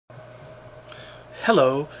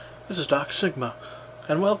Hello, this is Doc Sigma,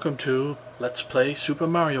 and welcome to Let's Play Super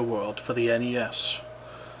Mario World for the NES.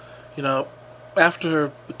 You know,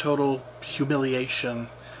 after the total humiliation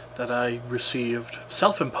that I received,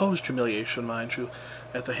 self-imposed humiliation, mind you,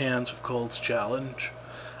 at the hands of Cold's challenge,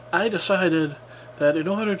 I decided that in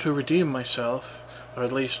order to redeem myself, or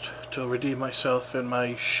at least to redeem myself in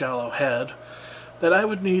my shallow head, that I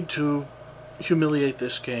would need to humiliate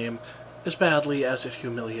this game as badly as it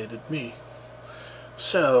humiliated me.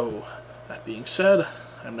 So, that being said,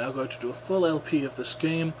 I'm now going to do a full LP of this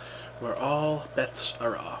game where all bets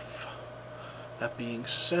are off. That being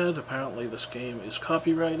said, apparently this game is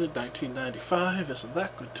copyrighted 1995. Isn't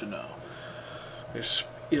that good to know? This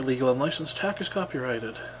illegal unlicensed hack is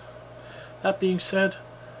copyrighted. That being said,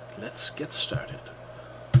 let's get started.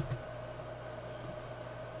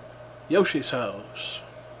 Yoshi's house.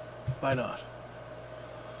 Why not?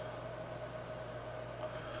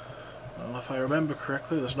 Well, if I remember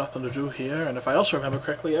correctly, there's nothing to do here, and if I also remember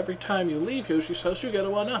correctly, every time you leave Yoshi's house, you get a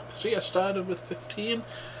 1-up. See, I started with 15,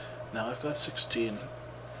 now I've got 16.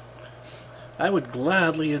 I would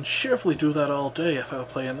gladly and cheerfully do that all day if I were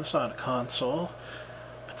playing this on a console,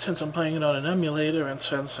 but since I'm playing it on an emulator, and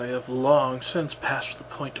since I have long since passed the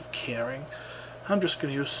point of caring, I'm just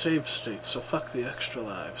going to use save states, so fuck the extra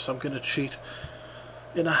lives. I'm going to cheat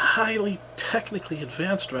in a highly technically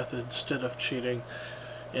advanced method instead of cheating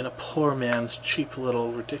in a poor man's cheap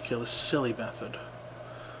little ridiculous silly method.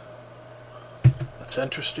 Let's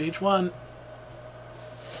enter stage 1.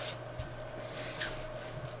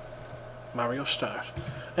 Mario start.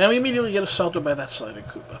 And we immediately get assaulted by that sliding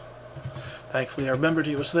Koopa. Thankfully I remembered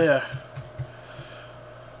he was there.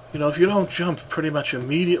 You know, if you don't jump pretty much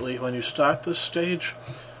immediately when you start this stage,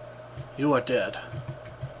 you are dead.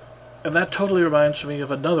 And that totally reminds me of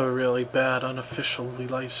another really bad, unofficially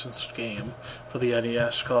licensed game for the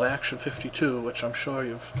NES called Action 52, which I'm sure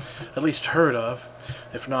you've at least heard of.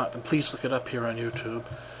 If not, then please look it up here on YouTube.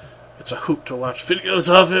 It's a hoot to watch videos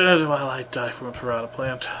of it while I die from a piranha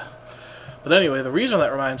plant. But anyway, the reason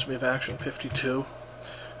that reminds me of Action 52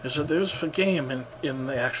 is that there's a game in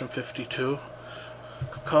the Action 52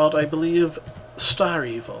 called, I believe, Star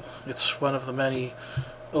Evil. It's one of the many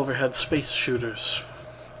overhead space shooters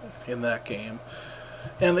in that game,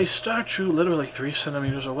 and they start you literally 3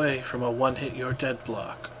 centimeters away from a one-hit you're dead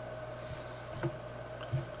block.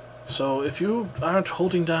 So if you aren't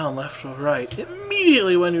holding down left or right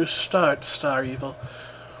immediately when you start Star Evil,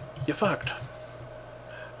 you're fucked.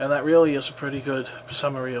 And that really is a pretty good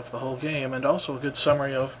summary of the whole game, and also a good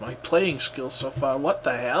summary of my playing skills so far. What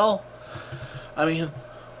the hell? I mean,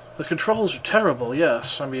 the controls are terrible,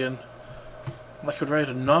 yes. I mean, I could write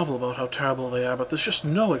a novel about how terrible they are, but there's just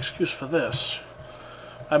no excuse for this.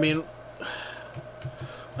 I mean,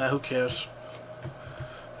 who cares?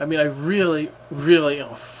 I mean, I really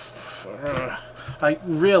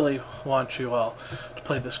want you all to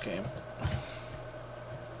play this game.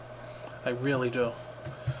 I really do.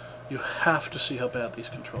 You have to see how bad these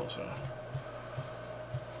controls are.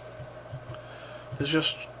 There's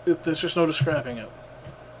just no describing it.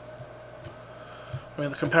 I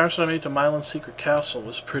mean, the comparison I made to Myland's Secret Castle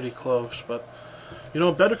was pretty close, but, you know,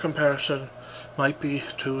 a better comparison might be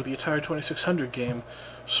to the Atari 2600 game,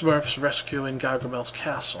 Smurfs Rescuing Gargamel's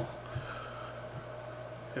Castle.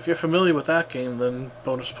 If you're familiar with that game, then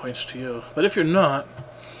bonus points to you. But if you're not,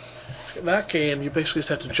 in that game, you basically just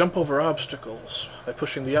had to jump over obstacles by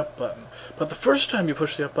pushing the up button. But the first time you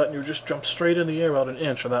push the up button, you just jump straight in the air about an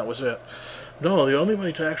inch, and that was it. No, the only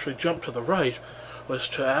way to actually jump to the right was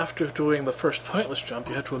to, after doing the first pointless jump,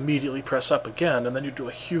 you had to immediately press up again, and then you'd do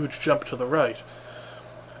a huge jump to the right.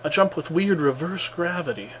 A jump with weird reverse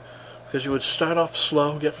gravity, because you would start off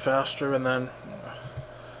slow, get faster, and then...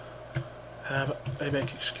 they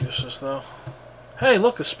make excuses, though. Hey,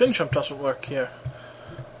 look, the spin jump doesn't work here.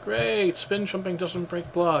 Great, spin jumping doesn't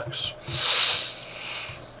break blocks.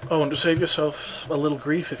 Oh, and to save yourself a little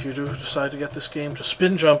grief if you do decide to get this game, to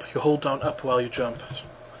spin jump, you hold down up while you jump.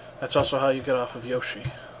 That's also how you get off of Yoshi.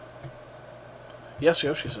 Yes,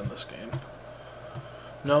 Yoshi's in this game.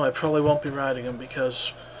 No, I probably won't be riding him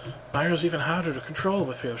because Mario's even harder to control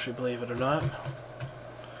with Yoshi, believe it or not.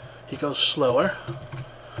 He goes slower,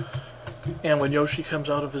 and when Yoshi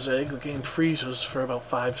comes out of his egg, the game freezes for about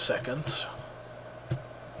 5 seconds.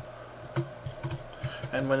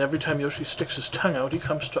 And when every time Yoshi sticks his tongue out, he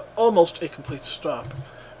comes to almost a complete stop.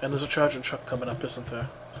 And there's a charging truck coming up, isn't there?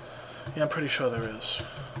 Yeah, I'm pretty sure there is.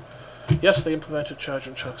 Yes, they implemented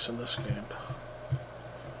charging trucks in this game.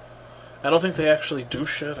 I don't think they actually do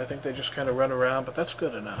shit. I think they just kind of run around, but that's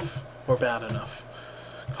good enough. Or bad enough.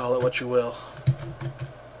 Call it what you will.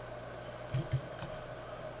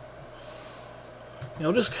 You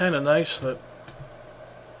know, it is kind of nice that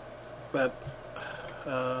that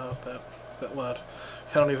what?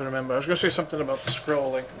 I don't even remember. I was going to say something about the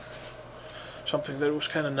scrolling. Something that it was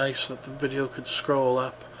kind of nice that the video could scroll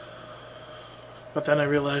up. But then I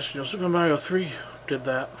realized, you know, Super Mario 3 did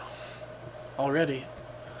that already.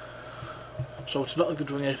 So it's not like they're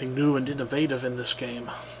doing anything new and innovative in this game.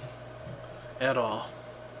 At all.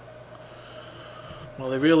 Well,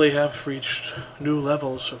 they really have reached new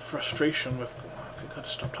levels of frustration with... I gotta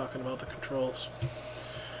stop talking about the controls.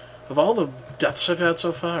 Of all the deaths I've had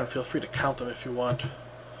so far, and feel free to count them if you want,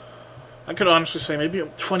 I could honestly say maybe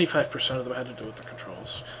 25% of them had to do with the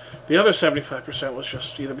controls. The other 75% was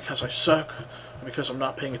just either because I suck, or because I'm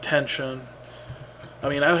not paying attention. I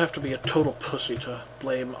mean, I would have to be a total pussy to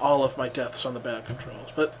blame all of my deaths on the bad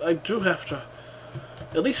controls. But I do have to...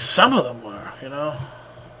 At least some of them were, you know?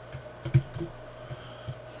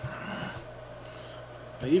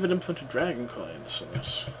 They even implemented dragon coins in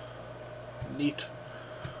this. Neat.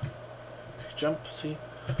 Jump, see?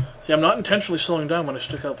 See, I'm not intentionally slowing down when I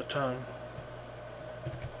stick out the tongue.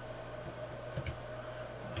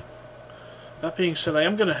 That being said, I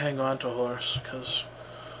am going to hang on to Horse, because,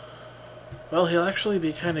 well, he'll actually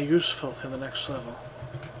be kind of useful in the next level.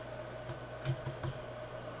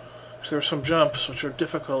 There are some jumps which are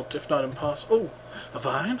difficult, if not impossible. Oh, a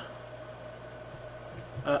vine?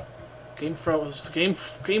 Game froze. The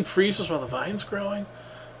game freezes while the vine's growing?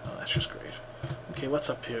 Oh, that's just great. Okay,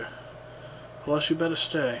 what's up here? Horse, you better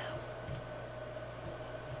stay.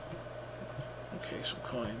 Okay, some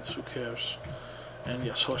coins. Who cares? And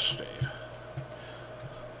yes, Horse stayed.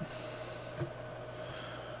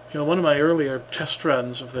 You know, one of my earlier test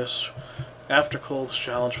runs of this after Cold's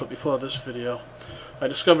challenge, but before this video, I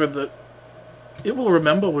discovered that it will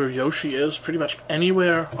remember where Yoshi is pretty much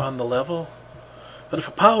anywhere on the level. But if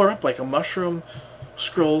a power-up, like a mushroom,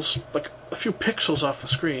 scrolls like a few pixels off the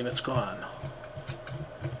screen, it's gone.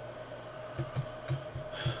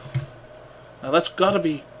 Now that's gotta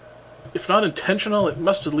be, if not intentional, it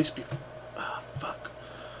must at least be... Ah, fuck.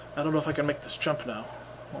 I don't know if I can make this jump now.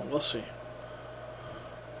 Well, we'll see.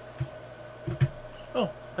 Oh,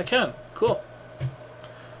 I can. Cool.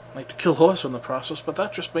 I like to kill Horse in the process, but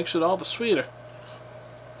that just makes it all the sweeter.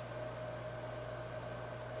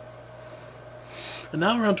 And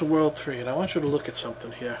now we're on to World 3, and I want you to look at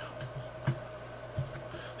something here.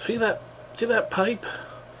 See that pipe?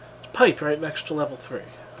 It's a pipe right next to level 3.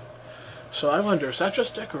 So I wonder, is that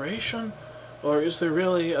just decoration? Or is there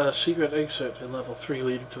really a secret exit in level 3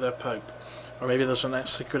 leading to that pipe? Or maybe there's a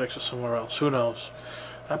secret exit somewhere else. Who knows?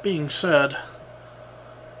 That being said,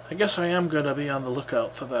 I guess I am going to be on the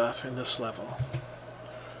lookout for that in this level.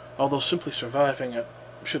 Although simply surviving it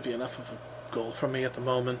should be enough of a goal for me at the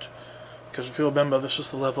moment. Because if you remember, this is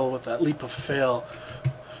the level with that leap of fail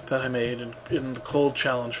that I made in the Cold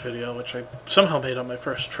Challenge video, which I somehow made on my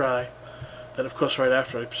first try. Then, of course, right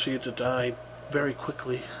after I proceeded to die very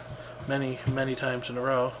quickly, many, many times in a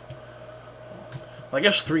row. Well, I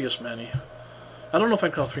guess 3 is many. I don't know if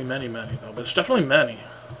I'd call 3 many, though, but it's definitely many.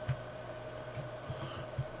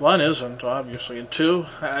 1 isn't, obviously, and 2,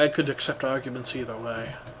 I could accept arguments either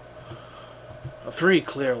way. 3,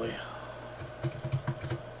 clearly.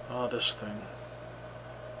 Oh, this thing.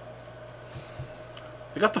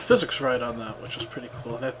 They got the physics right on that, which is pretty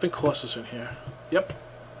cool. And I think Horse is in here. Yep.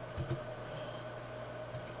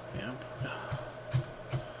 Yeah,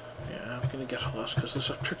 I'm gonna get Horse, because there's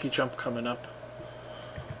a tricky jump coming up.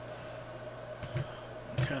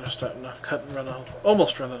 I'm kind of starting to cut and run out,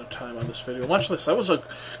 almost run out of time on this video. Watch this. That was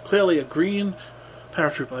clearly a green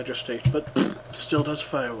paratrooper I just ate, but still does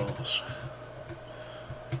firewalls.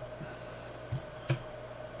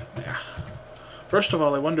 Yeah. First of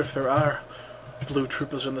all, I wonder if there are blue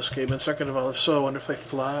troopers in this game, and second of all, if so, I wonder if they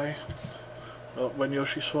fly when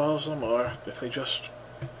Yoshi swallows them, or if they just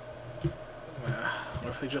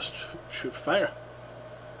shoot fire.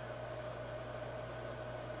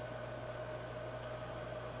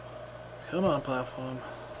 Come on, platform.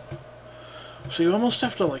 So you almost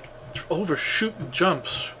have to like overshoot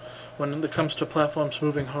jumps when it comes to platforms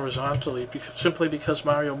moving horizontally, simply because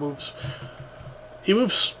Mario moves. He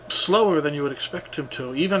moves slower than you would expect him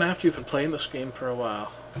to, even after you've been playing this game for a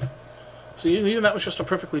while. So even that was just a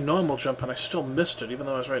perfectly normal jump, and I still missed it, even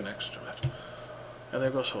though I was right next to it. And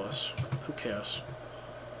there goes Horse. Who cares?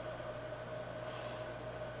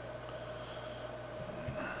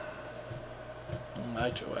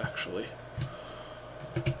 I do, actually.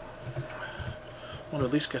 I want to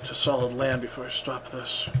at least get to solid land before I stop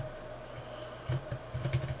this.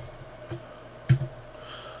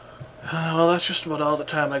 Well, that's just about all the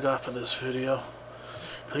time I got for this video.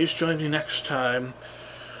 Please join me next time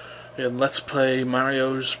in Let's Play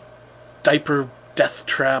Mario's Diaper Death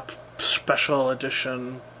Trap Special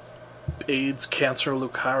Edition AIDS Cancer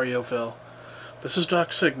Lucarioville. This is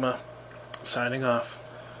Doc Sigma, signing off.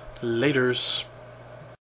 Laters.